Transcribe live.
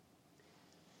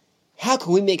how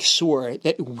can we make sure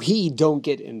that we don't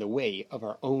get in the way of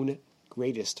our own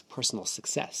greatest personal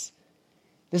success?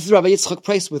 This is Rabbi Yitzchak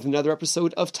Price with another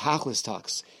episode of Tachlis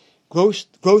Talks,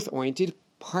 growth-oriented,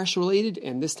 Parsha-related,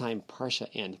 and this time Parsha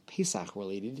and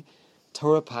Pesach-related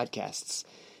Torah podcasts.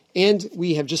 And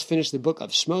we have just finished the book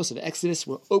of Shmos, of Exodus.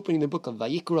 We're opening the book of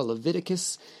Vayikra,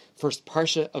 Leviticus, first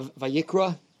Parsha of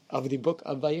Vayikra, of the book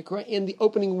of Vayikra, and the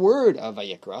opening word of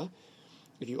Vayikra.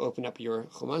 If you open up your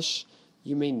Chumash,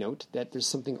 you may note that there's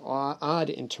something odd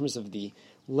in terms of the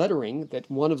lettering, that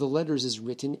one of the letters is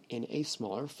written in a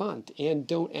smaller font. And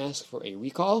don't ask for a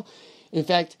recall. In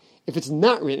fact, if it's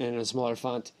not written in a smaller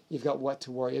font, you've got what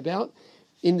to worry about.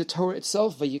 In the Torah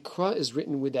itself, Vayikra is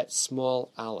written with that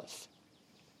small aleph.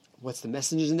 What's the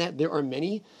message in that? There are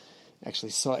many. I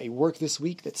actually saw a work this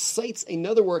week that cites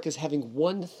another work as having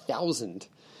 1,000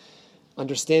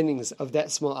 understandings of that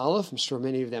small aleph. I'm sure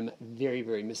many of them very,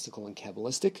 very mystical and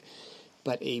Kabbalistic.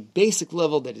 But a basic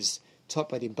level that is taught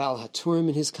by the Baal HaTurim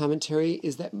in his commentary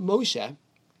is that Moshe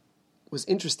was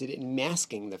interested in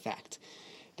masking the fact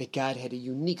that God had a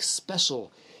unique,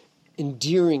 special,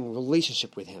 endearing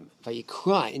relationship with him.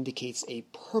 Vayikra indicates a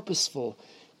purposeful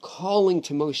calling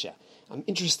to Moshe. I'm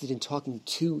interested in talking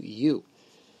to you.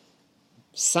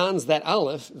 Sans that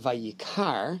aleph,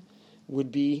 Vayikar,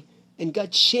 would be, and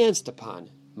God chanced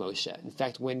upon Moshe. In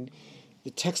fact, when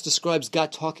the text describes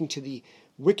God talking to the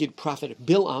wicked prophet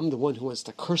Bilam, the one who wants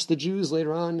to curse the Jews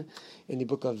later on in the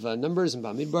book of Numbers and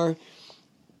Bamidbar,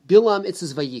 Bilam, it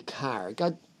says Vayikar.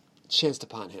 God chanced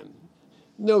upon him.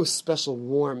 No special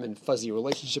warm and fuzzy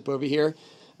relationship over here.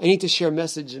 I need to share a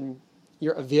message, and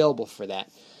you're available for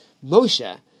that.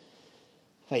 Moshe,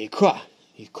 Vayikra,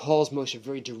 he calls Moshe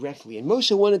very directly, and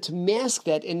Moshe wanted to mask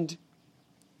that and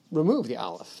remove the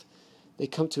aleph. They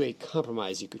come to a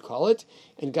compromise, you could call it,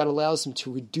 and God allows him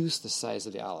to reduce the size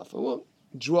of the aleph. I won't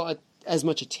draw as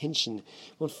much attention,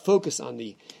 won't focus on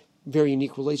the very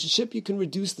unique relationship. You can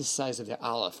reduce the size of the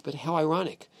aleph, but how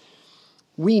ironic.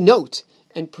 We note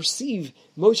and perceive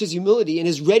Moshe's humility and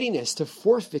his readiness to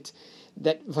forfeit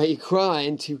that Vayikra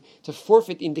and to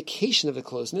forfeit the indication of the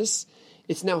closeness.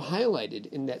 It's now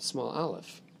highlighted in that small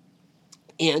aleph.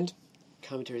 And,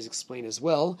 commentaries explain as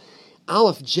well,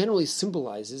 aleph generally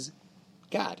symbolizes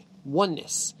God,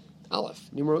 oneness, aleph,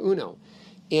 numero uno.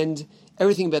 And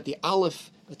everything about the aleph,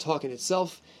 the talk in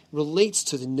itself, relates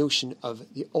to the notion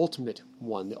of the ultimate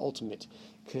one, the ultimate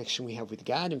connection we have with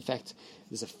God. In fact,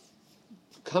 there's a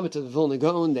comment of the Vilna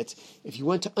Gaon that if you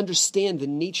want to understand the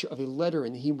nature of a letter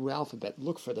in the Hebrew alphabet,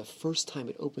 look for the first time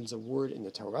it opens a word in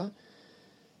the Torah.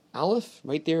 Aleph,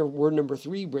 right there, word number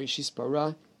 3, Bereshis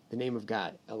Bara, the name of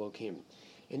God, Elohim.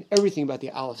 And everything about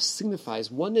the aleph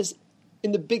signifies oneness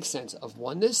in the big sense of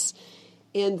oneness,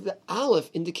 and the aleph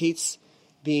indicates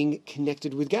being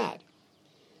connected with God.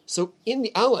 So in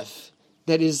the aleph,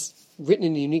 that is written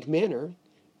in a unique manner,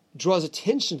 draws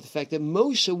attention to the fact that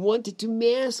Moshe wanted to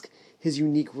mask his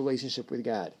unique relationship with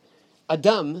God.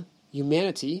 Adam,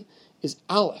 humanity, is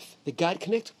aleph, the God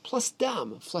connect, plus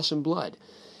dam, flesh and blood.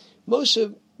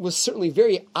 Moshe was certainly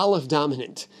very aleph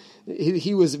dominant.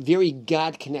 He was very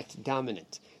God connect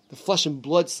dominant. The flesh and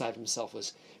blood side of himself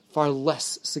was far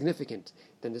less significant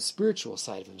than the spiritual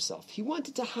side of himself. He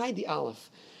wanted to hide the aleph.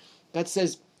 God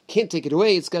says, can't take it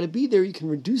away, it's got to be there, you can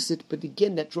reduce it, but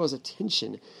again, that draws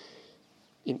attention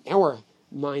in our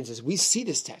minds as we see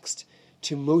this text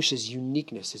to Moshe's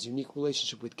uniqueness, his unique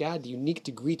relationship with God, the unique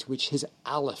degree to which his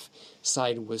aleph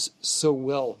side was so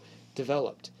well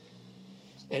developed.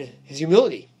 And his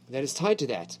humility that is tied to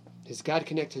that. His God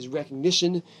connect, his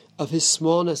recognition of his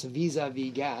smallness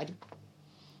vis-a-vis God,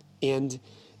 and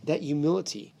that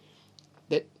humility.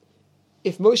 That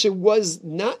if Moshe was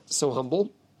not so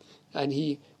humble, and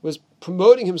he was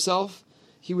promoting himself,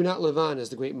 he would not live on as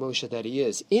the great Moshe that he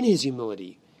is. In his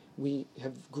humility, we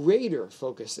have greater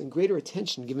focus and greater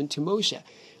attention given to Moshe.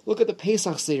 Look at the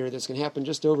Pesach Seder that's going to happen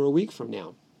just over a week from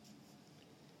now.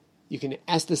 You can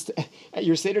ask this at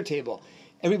your Seder table.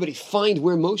 Everybody find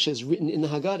where Moshe is written in the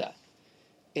Haggadah.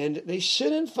 And they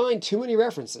shouldn't find too many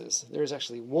references. There's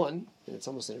actually one, and it's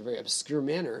almost in a very obscure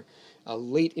manner,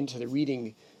 late into the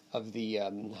reading of the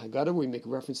Haggadah, where we make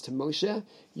reference to Moshe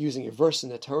using a verse in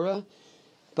the Torah.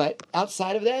 But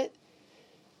outside of that,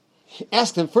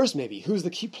 ask them first maybe, who's the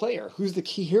key player? Who's the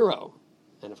key hero?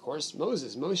 And of course,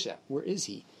 Moshe. Where is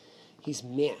he? He's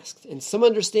masked. And some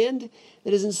understand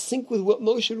that is in sync with what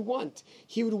Moshe would want.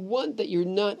 He would want that you're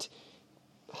not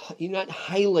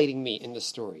highlighting me in the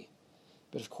story.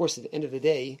 But of course, at the end of the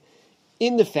day,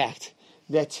 in the fact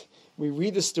that we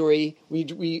read the story,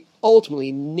 we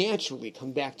ultimately, naturally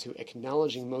come back to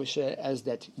acknowledging Moshe as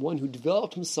that one who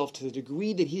developed himself to the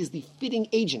degree that he is the fitting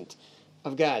agent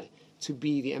of God to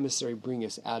be the emissary bringing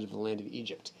us out of the land of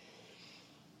Egypt.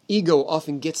 Ego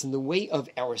often gets in the way of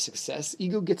our success.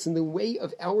 Ego gets in the way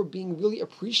of our being really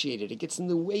appreciated. It gets in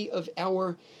the way of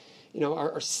our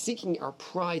seeking our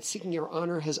pride, seeking our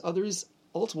honor, has others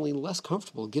ultimately less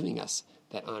comfortable giving us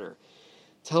that honor.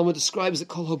 Talmud describes it,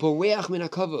 Kol haboreach min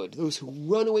hakavod, those who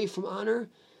run away from honor,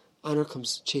 honor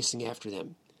comes chasing after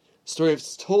them. A story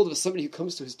is told of somebody who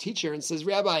comes to his teacher and says,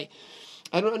 Rabbi,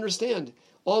 I don't understand.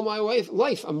 All my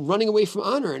life I'm running away from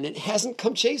honor and it hasn't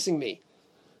come chasing me.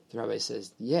 The rabbi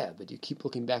says, yeah, but you keep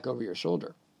looking back over your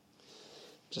shoulder.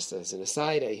 Just as an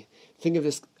aside, I think of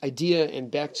this idea and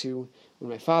back to when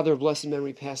my father of blessed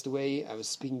memory passed away. I was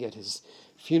speaking at his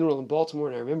funeral in Baltimore,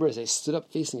 and I remember as I stood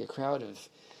up facing a crowd of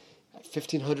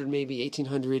 1,500, maybe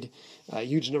 1,800, a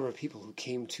huge number of people who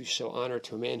came to show honor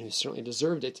to a man who certainly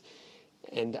deserved it.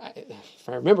 And if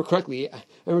I remember correctly, I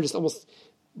remember just almost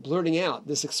blurting out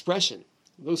this expression,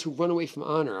 those who run away from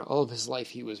honor. All of his life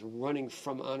he was running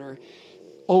from honor,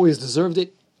 always deserved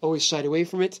it, always shied away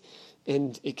from it,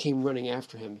 and it came running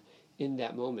after him in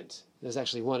that moment. It was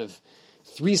actually one of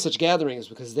 3 such gatherings,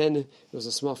 because then there was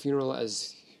a small funeral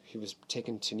as he was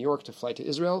taken to New York to fly to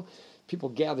Israel. People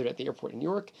gathered at the airport in New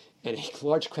York, and a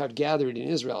large crowd gathered in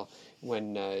Israel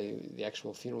when the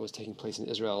actual funeral was taking place in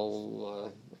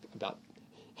Israel about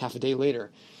half a day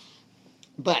later.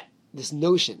 But this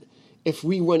notion, if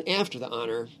we run after the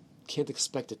honor, can't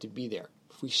expect it to be there.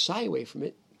 If we shy away from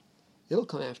it, it'll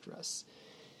come after us.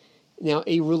 Now,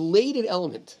 a related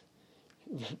element,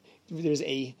 there's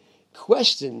a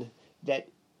question that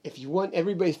if you want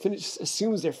everybody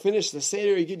assumes they're finished the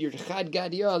Seder, you get your Chad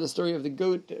Gadya, the story of the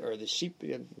goat, or the sheep,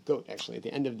 goat actually, at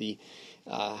the end of the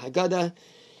Haggadah,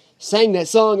 sang that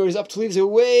song, or he's up to leave, say,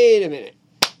 wait a minute,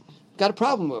 got a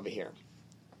problem over here.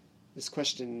 This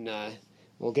question,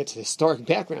 we'll get to the historic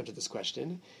background to this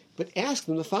question, but ask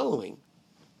them the following.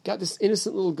 Got this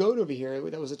innocent little goat over here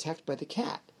that was attacked by the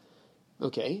cat.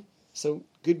 Okay, so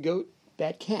good goat,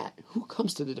 bad cat. Who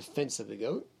comes to the defense of the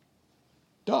goat?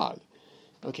 Dog.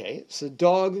 Okay, so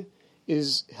dog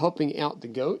is helping out the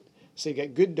goat. So you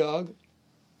got good dog,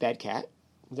 bad cat.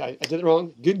 I did it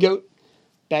wrong. Good goat,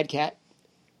 bad cat,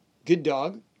 good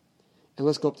dog. And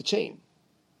let's go up the chain.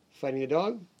 Fighting the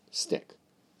dog, stick.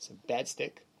 So bad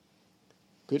stick,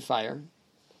 good fire,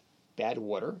 bad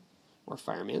water, or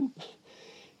fireman.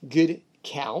 Good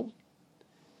cow,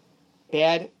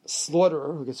 bad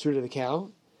slaughterer who gets rid of the cow,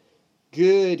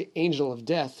 good angel of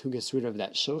death who gets rid of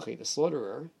that shochi, the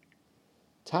slaughterer.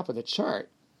 Top of the chart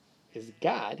is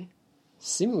God,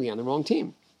 seemingly on the wrong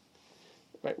team.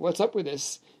 Right? What's up with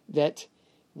this? That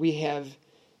we have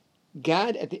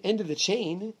God at the end of the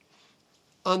chain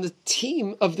on the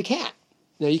team of the cat.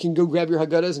 Now you can go grab your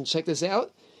Haggadahs and check this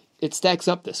out. It stacks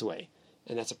up this way.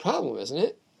 And that's a problem, isn't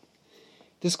it?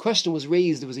 This question was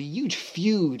raised. There was a huge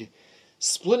feud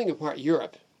splitting apart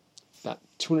Europe about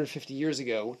 250 years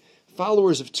ago.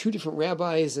 Followers of 2 different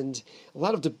rabbis, and a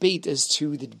lot of debate as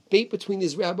to the debate between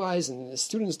these rabbis, and the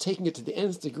students taking it to the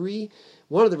nth degree.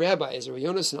 One of the rabbis, Rabbi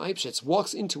Yonasan Eibschitz,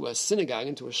 walks into a synagogue,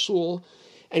 into a shul,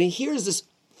 and he hears this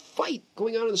fight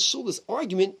going on in the shul, this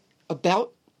argument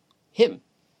about him.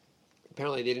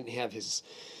 Apparently they didn't have his,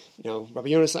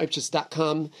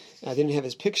 RabbiYonasAibschitz.com, they didn't have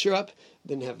his picture up,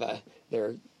 didn't have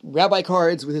their rabbi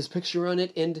cards with his picture on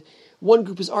it, and one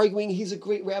group is arguing he's a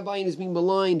great rabbi and is being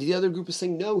maligned. The other group is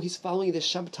saying, no, he's following the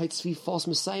Shabbatai Tzvi false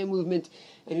Messiah movement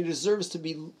and he deserves to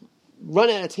be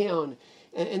run out of town.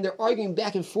 And they're arguing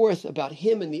back and forth about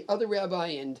him and the other rabbi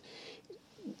and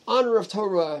honor of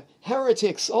Torah,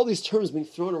 heretics, all these terms being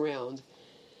thrown around.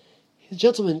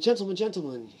 Gentlemen,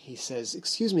 he says,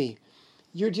 excuse me,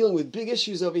 you're dealing with big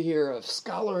issues over here of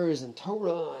scholars and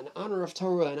Torah and honor of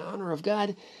Torah and honor of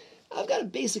God. I've got a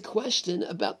basic question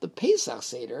about the Pesach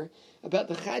Seder, about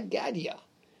the Chad Gadya.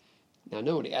 Now,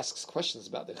 nobody asks questions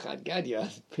about the Chad Gadya.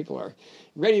 People are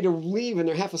ready to leave and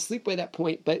they're half asleep by that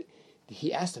point. But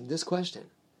he asked them this question.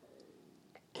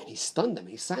 And he stunned them.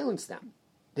 He silenced them.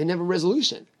 They didn't have a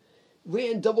resolution.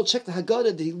 Ran, double-checked the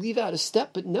Haggadah. Did he leave out a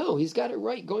step? But no, he's got it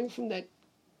right. Going from that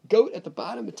goat at the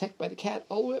bottom, attacked by the cat,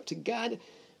 all the way up to God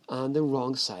on the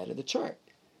wrong side of the chart.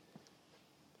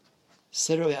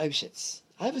 Said Rabbi Eibschitz,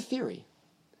 I have a theory.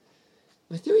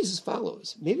 My theory is as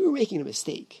follows. Maybe we're making a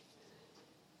mistake.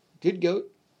 Good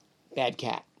goat, bad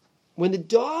cat. When the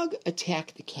dog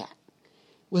attacked the cat,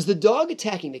 was the dog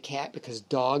attacking the cat because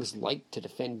dogs like to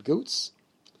defend goats?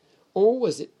 Or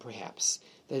was it perhaps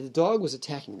that the dog was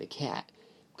attacking the cat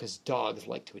because dogs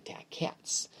like to attack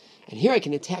cats? And here I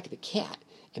can attack the cat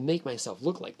and make myself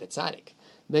look like the tzaddik,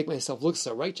 make myself look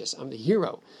so righteous. I'm the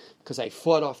hero because I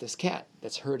fought off this cat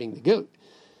that's hurting the goat.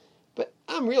 but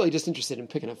I'm really just interested in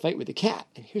picking a fight with the cat,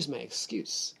 and here's my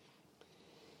excuse.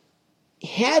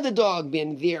 Had the dog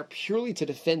been there purely to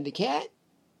defend the cat,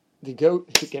 the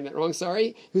goat, getting that wrong,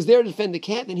 sorry, who's there to defend the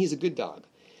cat, then he's a good dog.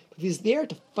 But if he's there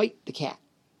to fight the cat,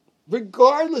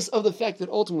 regardless of the fact that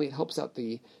ultimately it helps out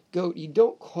the goat, you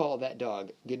don't call that dog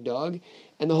a good dog,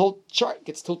 and the whole chart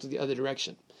gets tilted the other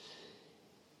direction.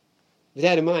 With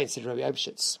that in mind, said Rabbi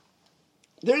Eibschitz,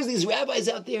 there's these rabbis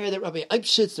out there, that Rabbi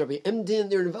Eibschitz, Rabbi Emden,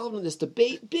 they're involved in this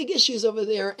debate, big issues over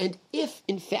there, and if,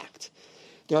 in fact,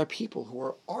 there are people who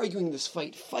are arguing this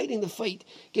fight, fighting the fight,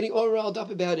 getting all riled up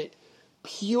about it,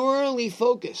 purely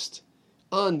focused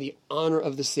on the honor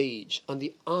of the sage, on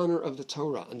the honor of the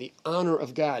Torah, on the honor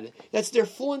of God, that's their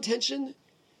full intention,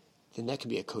 then that can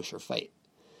be a kosher fight.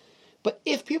 But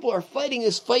if people are fighting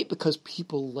this fight because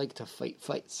people like to fight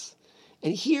fights,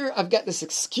 and here I've got this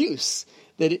excuse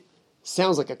that it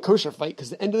sounds like a kosher fight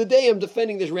because at the end of the day I'm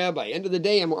defending this rabbi, end of the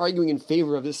day I'm arguing in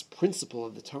favor of this principle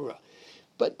of the Torah.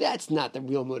 But that's not the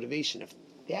real motivation. If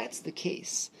that's the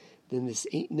case, then this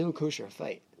ain't no kosher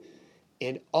fight.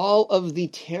 And all of the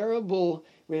terrible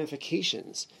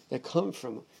ramifications that come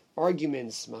from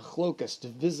arguments, machlokas,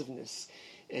 divisiveness,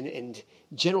 and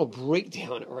general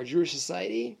breakdown of our Jewish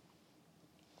society,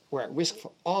 we're at risk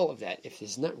for all of that if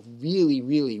there's not really,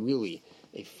 really, really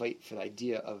a fight for the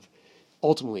idea of,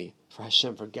 ultimately, for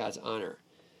Hashem, for God's honor.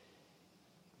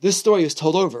 This story was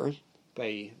told over by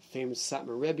a famous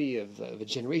Satmar Rebbe of a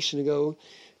generation ago,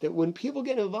 that when people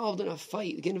get involved in a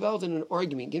fight, get involved in an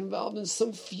argument, get involved in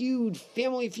some feud,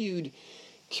 family feud,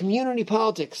 community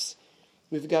politics,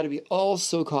 we've got to be all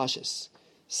so cautious.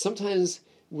 Sometimes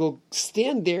we'll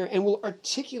stand there and we'll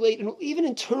articulate and we'll even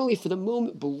internally for the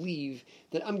moment believe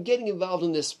that I'm getting involved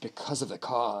in this because of the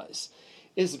cause.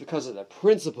 This is because of the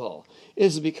principle.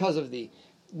 This is because of the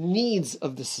needs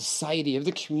of the society, of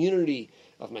the community,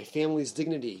 of my family's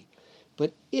dignity.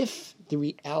 But if the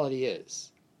reality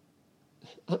is,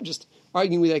 I'm just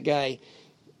arguing with that guy,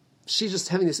 she's just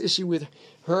having this issue with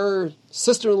her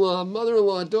sister-in-law,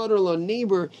 mother-in-law, daughter-in-law,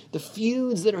 neighbor, the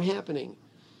feuds that are happening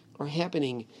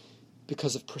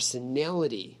because of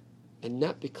personality and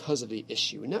not because of the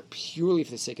issue, and not purely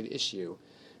for the sake of the issue,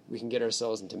 we can get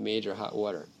ourselves into major hot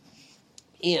water.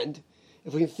 And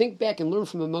if we can think back and learn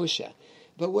from Moshe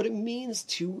about what it means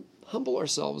to humble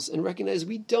ourselves and recognize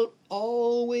we don't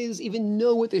always even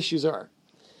know what the issues are.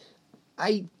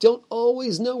 I don't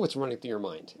always know what's running through your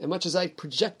mind. As much as I've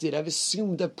projected, I've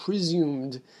assumed, I've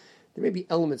presumed, there may be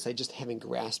elements I just haven't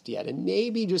grasped yet. And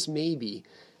maybe, just maybe,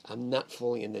 I'm not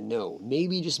fully in the know.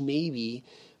 Maybe, just maybe,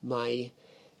 my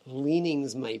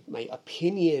leanings, my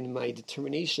opinion, my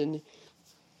determination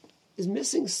is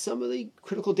missing some of the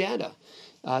critical data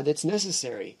that's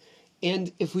necessary.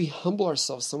 And if we humble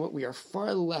ourselves somewhat, we are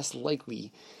far less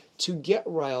likely to get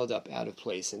riled up out of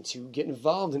place and to get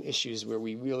involved in issues where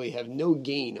we really have no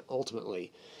gain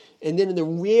ultimately. And then in the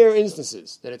rare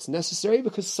instances that it's necessary,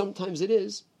 because sometimes it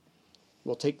is,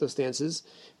 we'll take those stances,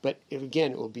 but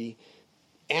again, it will be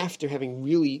after having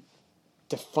really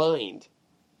defined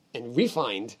and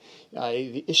refined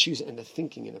the issues and the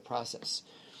thinking in the process.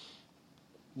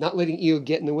 Not letting ego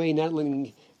get in the way, not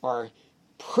letting our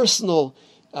personal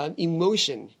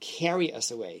emotion carry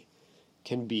us away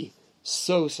can be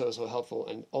so helpful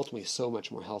and ultimately so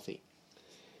much more healthy.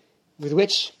 With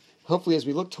which, hopefully as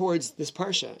we look towards this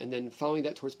Parsha and then following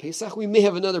that towards Pesach, we may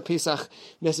have another Pesach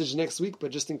message next week,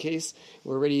 but just in case,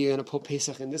 we're already going to pull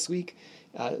Pesach in this week.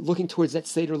 Looking towards that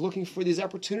Seder, looking for these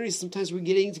opportunities. Sometimes we're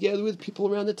getting together with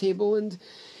people around the table and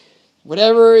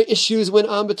whatever issues went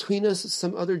on between us at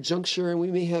some other juncture, and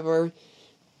we may have our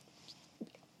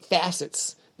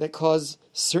facets that cause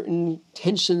certain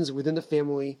tensions within the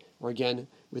family, or again,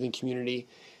 within community,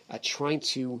 trying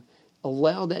to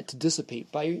allow that to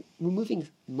dissipate by removing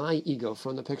my ego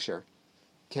from the picture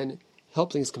can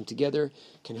help things come together,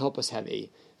 can help us have a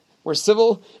more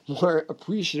civil, more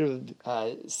appreciative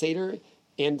Seder,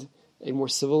 and a more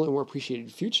civil and more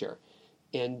appreciated future.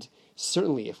 And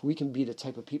certainly, if we can be the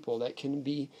type of people that can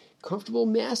be comfortable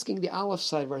masking the Aleph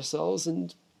side of ourselves,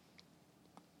 and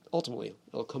ultimately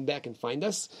it'll come back and find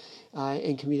us,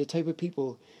 and can be the type of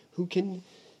people who can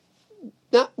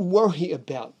not worry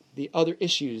about the other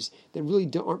issues that really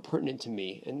aren't pertinent to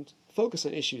me, and focus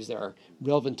on issues that are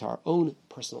relevant to our own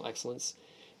personal excellence,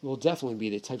 we'll definitely be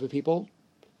the type of people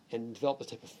and develop the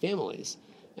type of families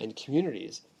and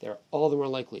communities that are all the more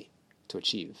likely to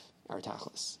achieve our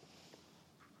tachlis.